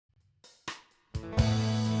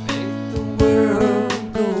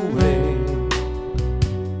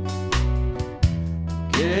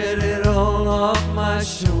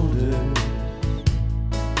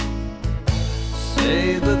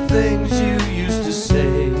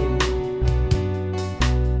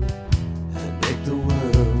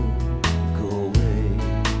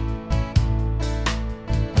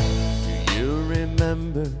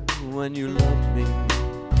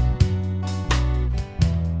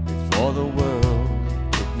for the world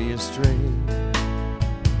took me astray.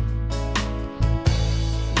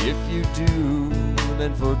 If you do,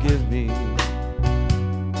 then forgive me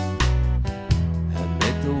and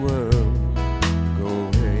make the world go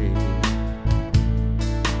away.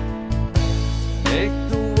 Make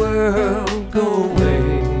the world go away.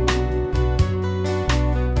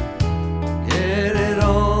 Get it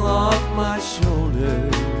all off my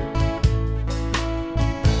shoulders.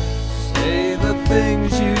 Say the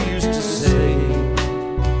things you used to say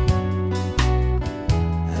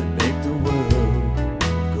and make the world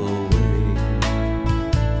go away.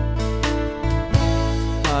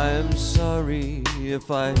 I am sorry if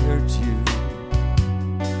I hurt you.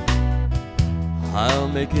 I'll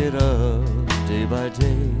make it up day by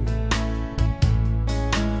day.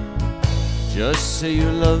 Just say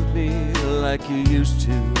you love me like you used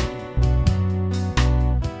to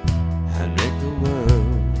and make the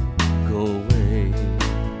world go away.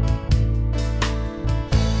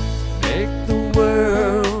 Make the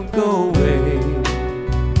world go away.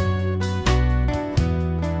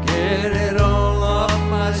 Get it all off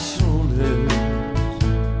my shoulders.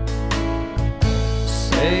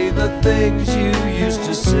 Say the things you used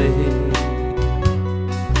to say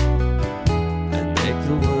and make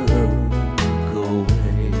the world go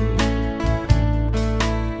away.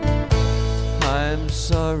 I'm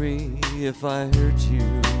sorry if I hurt you.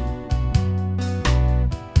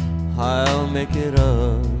 I'll make it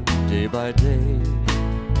up day by day.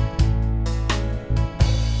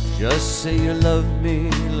 Just say you love me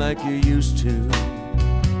like you used to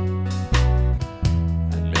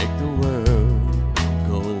and make the world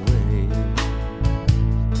go away.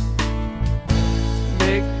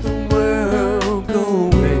 Make the world go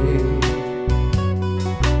away.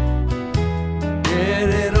 Get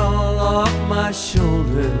it all off my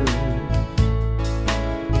shoulders.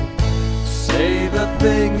 Say the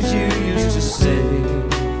things you used to say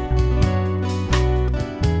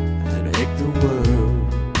and make the world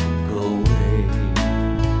go away.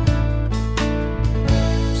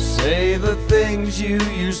 Say the things you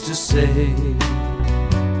used to say